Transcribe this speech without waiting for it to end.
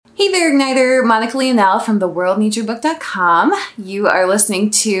Hey there, Igniter. Monica Leonel from theworldneedyourbook.com. You are listening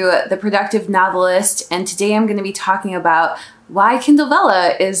to The Productive Novelist, and today I'm going to be talking about why Kindle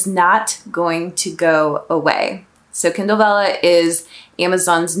Vella is not going to go away. So Kindle Vella is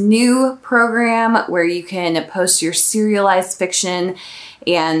Amazon's new program where you can post your serialized fiction,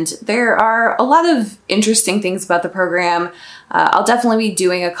 and there are a lot of interesting things about the program. I'll definitely be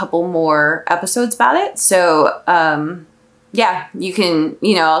doing a couple more episodes about it. So, yeah, you can,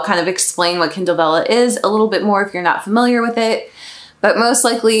 I'll kind of explain what Kindle Vella is a little bit more if you're not familiar with it. But most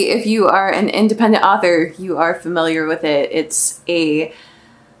likely, if you are an independent author, you are familiar with it. It's a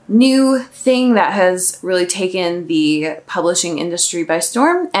new thing that has really taken the publishing industry by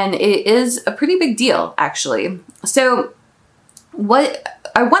storm, and it is a pretty big deal, actually. So what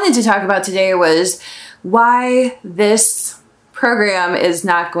I wanted to talk about today was why this program is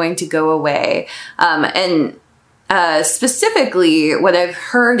not going to go away. Specifically, what I've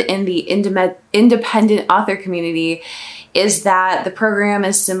heard in the independent author community is that the program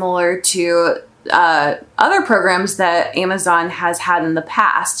is similar to other programs that Amazon has had in the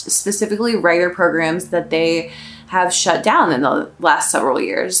past, specifically writer programs that they have shut down in the last several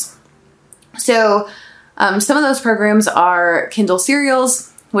years. So some of those programs are Kindle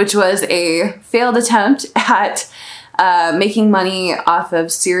Serials, which was a failed attempt at making money off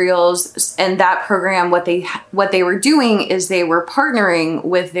of serials. And that program, what they were doing is they were partnering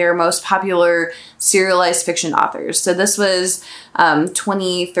with their most popular serialized fiction authors. So this was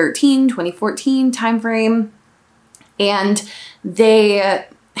 2013, 2014 timeframe. And they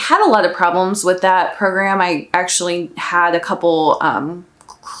had a lot of problems with that program. I actually had a couple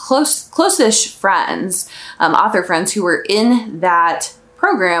close-ish friends, author friends, who were in that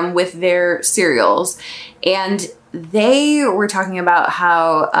program with their serials. And they were talking about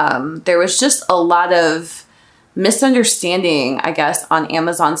how there was just a lot of misunderstanding, I guess, on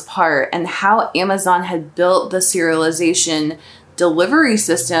Amazon's part, and how Amazon had built the serialization delivery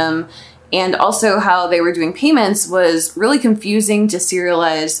system, and also how they were doing payments was really confusing to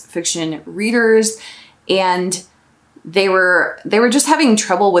serialized fiction readers, and they were just having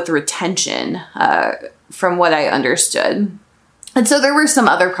trouble with retention, from what I understood. And so there were some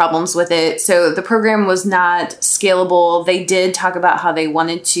other problems with it. So the program was not scalable. They did talk about how they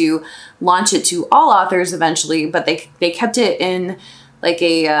wanted to launch it to all authors eventually, but they kept it in like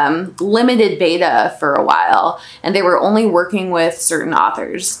a limited beta for a while, and they were only working with certain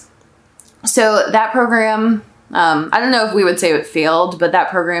authors. So that program, I don't know if we would say it failed, but that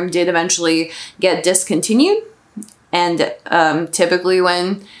program did eventually get discontinued. And typically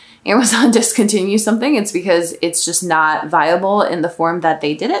when Amazon discontinues something, it's because it's just not viable in the form that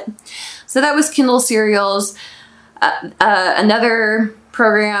they did it. So that was Kindle Serials. Another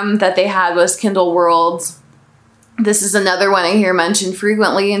program that they had was Kindle Worlds. This is another one I hear mentioned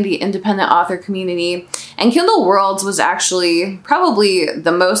frequently in the independent author community. And Kindle Worlds was actually probably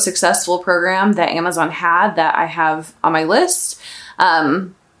the most successful program that Amazon had that I have on my list.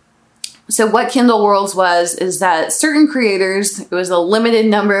 So what Kindle Worlds is that certain creators, it was a limited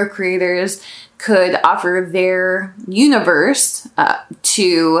number of creators, could offer their universe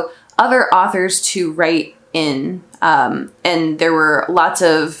to other authors to write in. And there were lots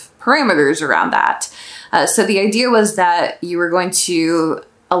of parameters around that. So the idea was that you were going to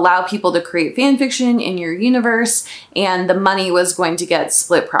allow people to create fan fiction in your universe, and the money was going to get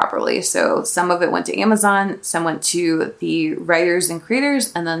split properly. So some of it went to Amazon, some went to the writers and creators,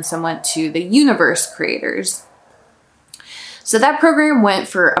 and then some went to the universe creators. So that program went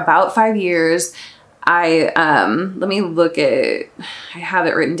for about 5 years. Let me look at it. I have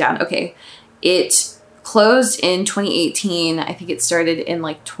it written down. Okay. It closed in 2018. I think it started in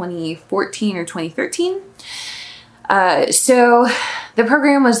like 2014 or 2013. So the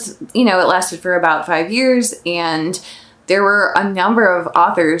program was, it lasted for about 5 years, and there were a number of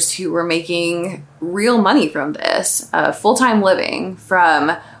authors who were making real money from this, full-time living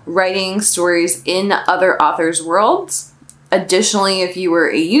from writing stories in other authors' worlds. Additionally, if you were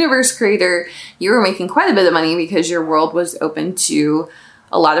a universe creator, you were making quite a bit of money because your world was open to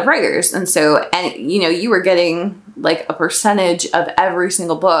a lot of writers. And so, you were getting like a percentage of every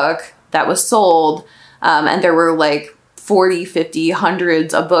single book that was sold. And there were like 40, 50,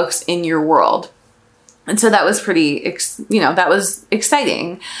 hundreds of books in your world. And so that was pretty, that was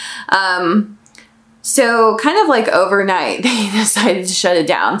exciting. So kind of like overnight, they decided to shut it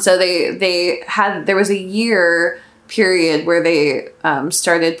down. So there was a year period where they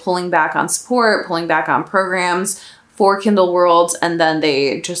started pulling back on support, pulling back on programs for Kindle Worlds. And then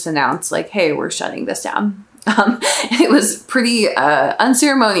they just announced like, hey, we're shutting this down. It was pretty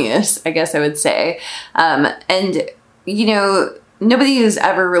unceremonious, I guess I would say. And, nobody is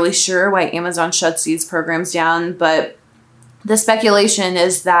ever really sure why Amazon shuts these programs down, but the speculation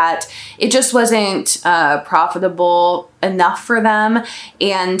is that it just wasn't profitable enough for them.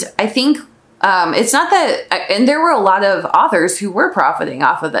 And I think it's not that, and there were a lot of authors who were profiting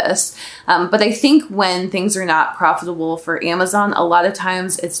off of this. But I think when things are not profitable for Amazon, a lot of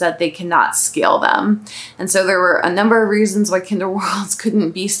times it's that they cannot scale them. And so there were a number of reasons why Kindle Worlds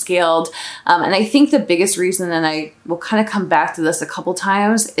couldn't be scaled. And I think the biggest reason, and I will kind of come back to this a couple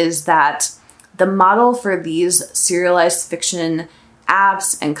times, is that the model for these serialized fiction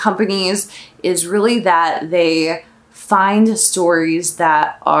apps and companies is really that they find stories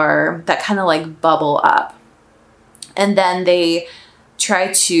that kind of like bubble up. And then they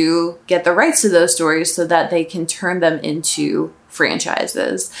try to get the rights to those stories so that they can turn them into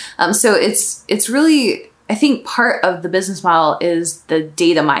franchises. So it's really, I think part of the business model is the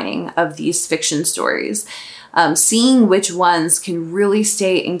data mining of these fiction stories. Seeing which ones can really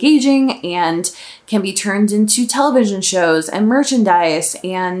stay engaging and can be turned into television shows and merchandise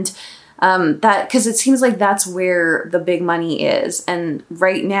and that, because it seems like that's where the big money is. And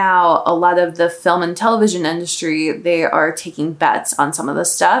right now, a lot of the film and television industry, they are taking bets on some of the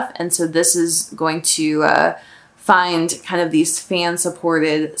stuff. And so this is going to find kind of these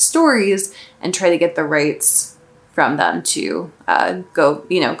fan-supported stories and try to get the rights from them to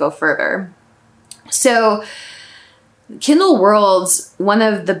go further. So Kindle Worlds, one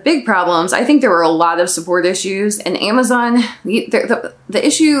of the big problems, I think there were a lot of support issues, and Amazon, the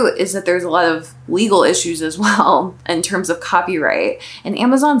issue is that there's a lot of legal issues as well in terms of copyright. And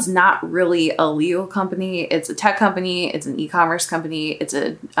Amazon's not really a legal company. It's a tech company. It's an e-commerce company. It's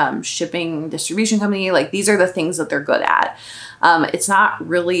a shipping distribution company. Like, these are the things that they're good at. It's not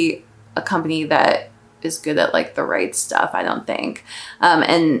really a company that is good at like the right stuff, I don't think.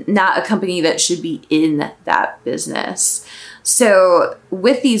 And not a company that should be in that business. So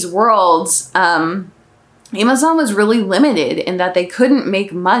with these worlds, Amazon was really limited in that they couldn't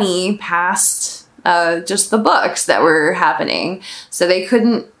make money past just the books that were happening. So they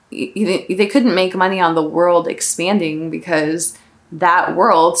couldn't make money on the world expanding because that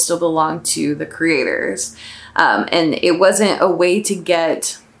world still belonged to the creators. And it wasn't a way to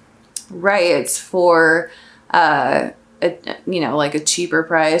get rights for like a cheaper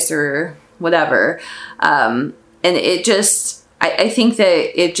price or whatever, and it just I think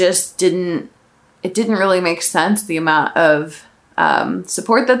that it didn't really make sense, the amount of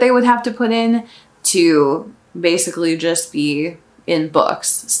support that they would have to put in to basically just be in books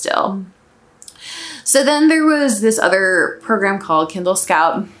still. So then there was this other program called Kindle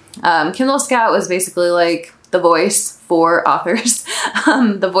Scout. Kindle Scout was basically like The Voice for authors.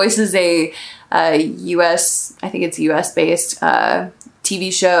 The Voice is a US based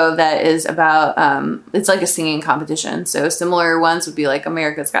TV show that is about, it's like a singing competition. So similar ones would be like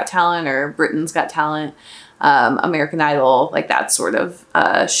America's Got Talent or Britain's Got Talent, American Idol, like that sort of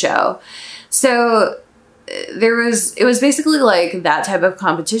show. So it was basically like that type of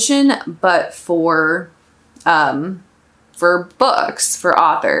competition, but for books, for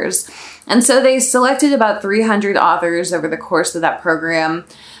authors. And so they selected about 300 authors over the course of that program,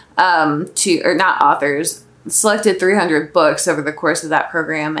 selected 300 books over the course of that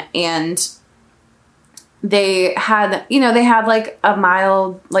program. And they had like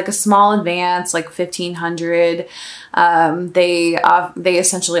a small advance, like 1,500. They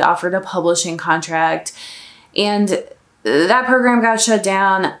essentially offered a publishing contract, and that program got shut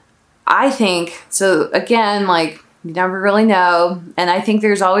down. I think, so again, like, you never really know. And I think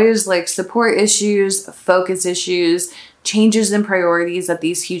there's always like support issues, focus issues, changes in priorities at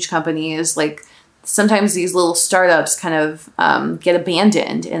these huge companies. Like, sometimes these little startups kind of get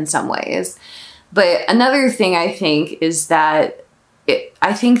abandoned in some ways. But another thing I think is that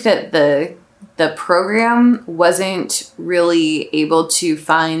I think that the program wasn't really able to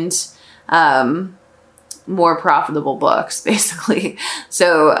find more profitable books, basically.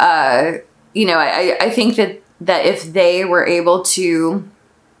 So, I think that if they were able to,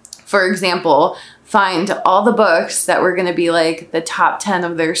 for example, find all the books that were going to be like the top 10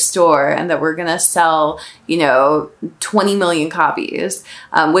 of their store and that were going to sell, 20 million copies,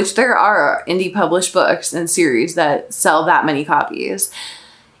 which there are indie published books and series that sell that many copies.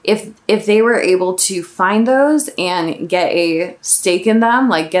 If they were able to find those and get a stake in them,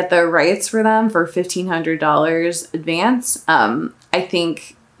 like get the rights for them for $1,500 advance, I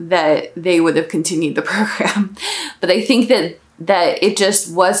think that they would have continued the program. But I think that it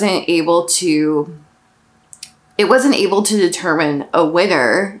just wasn't able to determine a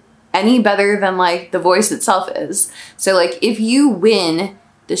winner any better than like The Voice itself is. So like, if you win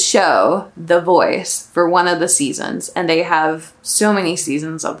the show The Voice for one of the seasons, and they have so many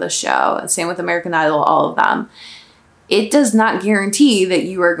seasons of the show, and same with American Idol, all of them, it does not guarantee that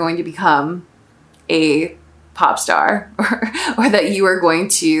you are going to become a pop star or that you are going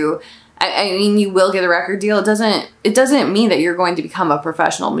to, I mean, you will get a record deal. It doesn't mean that you're going to become a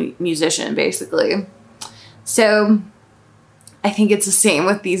professional musician, basically. So I think it's the same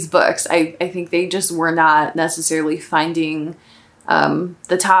with these books. I think they just were not necessarily finding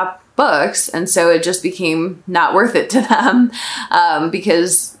the top books, and so it just became not worth it to them,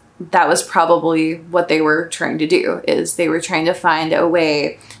 because that was probably what they were trying to do, is they were trying to find a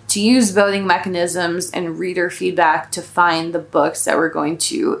way to use voting mechanisms and reader feedback to find the books that were going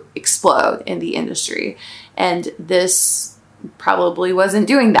to explode in the industry. And this probably wasn't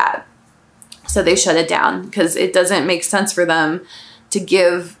doing that. So they shut it down, because it doesn't make sense for them to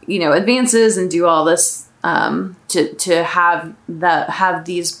give, advances and do all this to have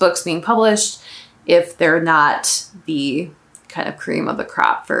these books being published if they're not the kind of cream of the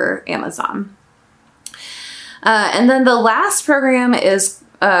crop for Amazon. And then the last program is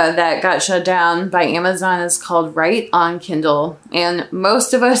that got shut down by Amazon is called Write on Kindle. And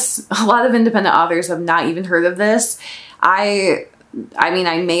most of us, a lot of independent authors, have not even heard of this. I mean,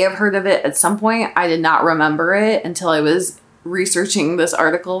 I may have heard of it at some point. I did not remember it until I was researching this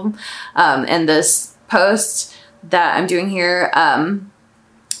article and this post that I'm doing here.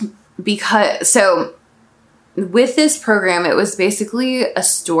 So with this program, it was basically a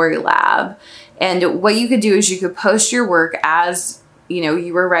story lab. And what you could do is you could post your work as,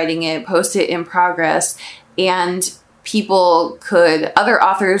 you were writing it, post it in progress, and other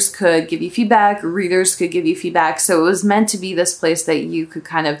authors could give you feedback, readers could give you feedback. So it was meant to be this place that you could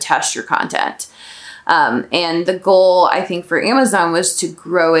kind of test your content. And the goal, I think, for Amazon was to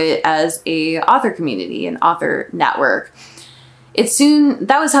grow it as a author community, an author network.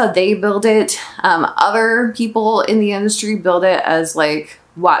 That was how they build it. Other people in the industry build it as like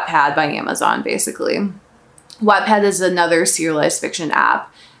Wattpad by Amazon, basically. Wattpad is another serialized fiction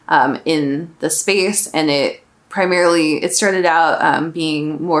app in the space, and it started out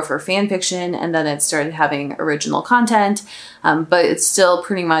being more for fan fiction, and then it started having original content, but it's still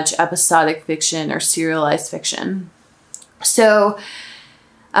pretty much episodic fiction or serialized fiction. So,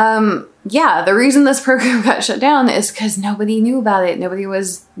 the reason this program got shut down is because nobody knew about it. Nobody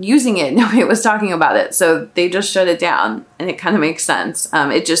was using it. Nobody was talking about it. So they just shut it down, and it kind of makes sense.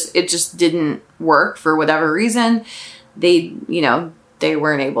 It just didn't work for whatever reason. They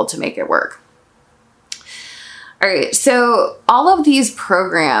weren't able to make it work. All right, so all of these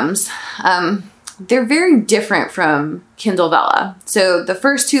programs, they're very different from Kindle Vella. So the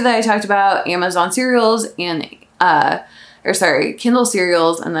first two that I talked about, Amazon Serials and, Kindle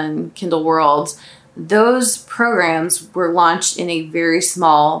Serials and then Kindle Worlds, those programs were launched in a very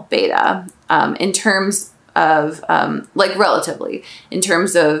small beta in terms of, relatively, in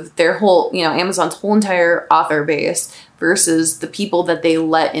terms of their whole, Amazon's whole entire author base versus the people that they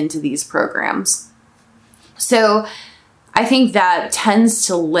let into these programs. So I think that tends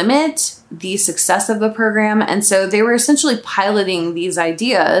to limit the success of the program. And so they were essentially piloting these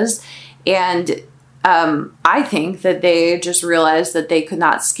ideas. And I think that they just realized that they could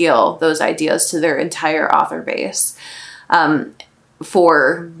not scale those ideas to their entire author base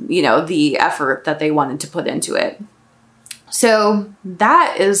for, the effort that they wanted to put into it. So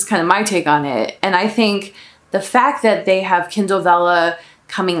that is kind of my take on it. And I think the fact that they have Kindle Vella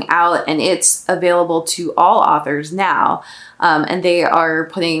coming out and it's available to all authors now, and they are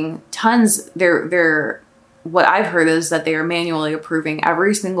putting tons, what I've heard is that they are manually approving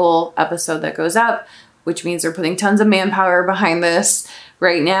every single episode that goes up, which means they're putting tons of manpower behind this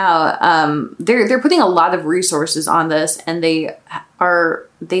right now. They're putting a lot of resources on this, and they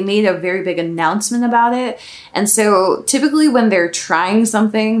made a very big announcement about it. And so typically when they're trying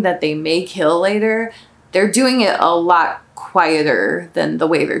something that they may kill later, they're doing it a lot quieter than the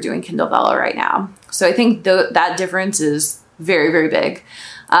way they're doing Kindle Vella right now. So I think that difference is very, very big.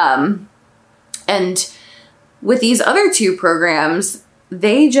 And with these other two programs,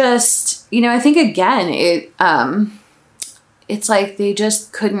 they just, I think again, it's like they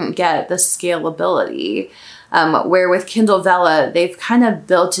just couldn't get the scalability. Where with Kindle Vella, they've kind of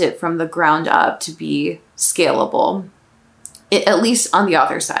built it from the ground up to be scalable. At least on the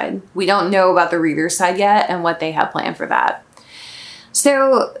author side. We don't know about the reader side yet and what they have planned for that.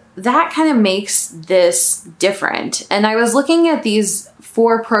 So that kind of makes this different. And I was looking at these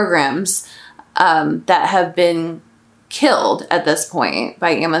 4 programs that have been killed at this point by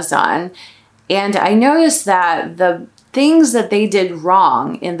Amazon. And I noticed that the things that they did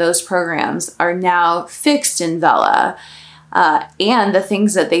wrong in those programs are now fixed in Vella. And the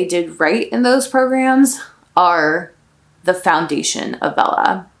things that they did right in those programs are the foundation of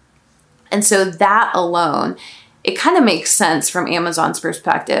Vella. And so that alone, it kind of makes sense from Amazon's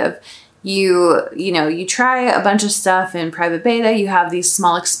perspective. You try a bunch of stuff in private beta, you have these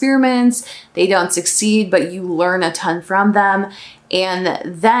small experiments, they don't succeed, but you learn a ton from them. And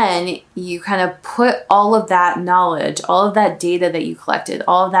then you kind of put all of that knowledge, all of that data that you collected,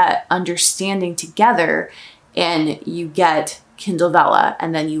 all of that understanding together, and you get Kindle Vella,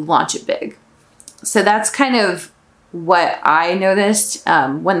 and then you launch it big. So that's kind of what I noticed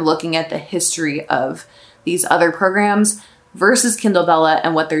when looking at the history of these other programs versus Kindle Vella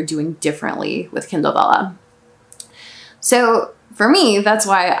and what they're doing differently with Kindle Vella. So for me, that's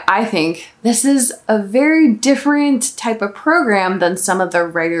why I think this is a very different type of program than some of the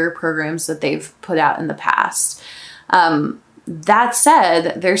regular programs that they've put out in the past. That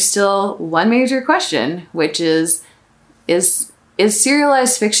said, there's still one major question, which is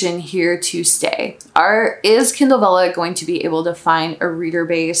serialized fiction here to stay? Is Kindle Vella going to be able to find a reader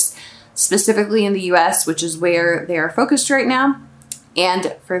base specifically in the US, which is where they are focused right now?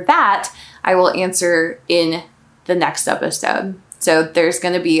 And for that, I will answer in the next episode. So there's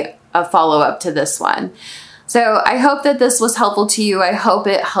going to be a follow-up to this one. So I hope that this was helpful to you. I hope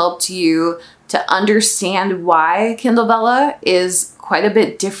it helped you to understand why Kindle Vella is quite a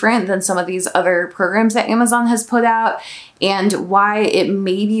bit different than some of these other programs that Amazon has put out, and why it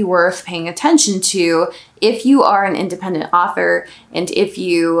may be worth paying attention to if you are an independent author and if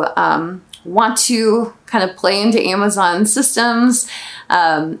you want to kind of play into Amazon systems.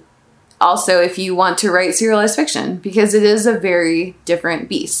 Also, if you want to write serialized fiction, because it is a very different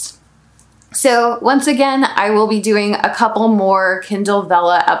beast. So once again, I will be doing a couple more Kindle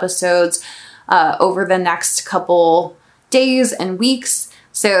Vella episodes over the next couple days and weeks.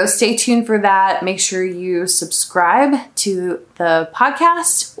 So stay tuned for that. Make sure you subscribe to the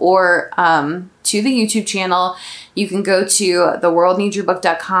podcast or to the YouTube channel. You can go to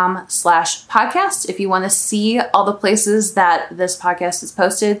theworldneedsyourbook.com/podcast if you want to see all the places that this podcast is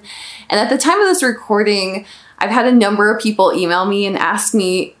posted. And at the time of this recording, I've had a number of people email me and ask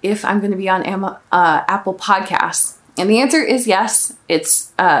me if I'm going to be on Apple Podcasts. And the answer is yes.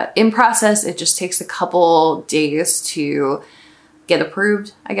 It's in process. It just takes a couple days to get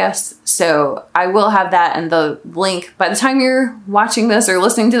approved, I guess. So I will have that, and the link, by the time you're watching this or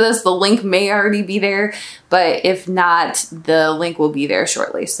listening to this, the link may already be there, but if not, the link will be there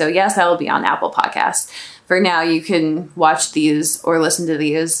shortly. So yes, I will be on Apple Podcasts. For now, you can watch these or listen to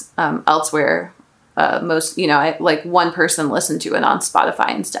these elsewhere. Like one person listened to it on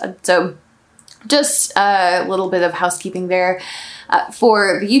Spotify instead. So just a little bit of housekeeping there.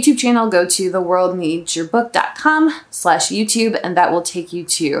 For the YouTube channel, go to theworldneedsyourbook.com/YouTube, and that will take you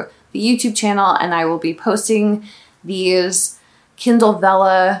to the YouTube channel, and I will be posting these Kindle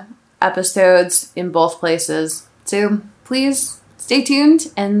Vella episodes in both places. So please stay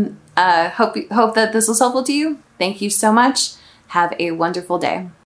tuned, and hope that this was helpful to you. Thank you so much. Have a wonderful day.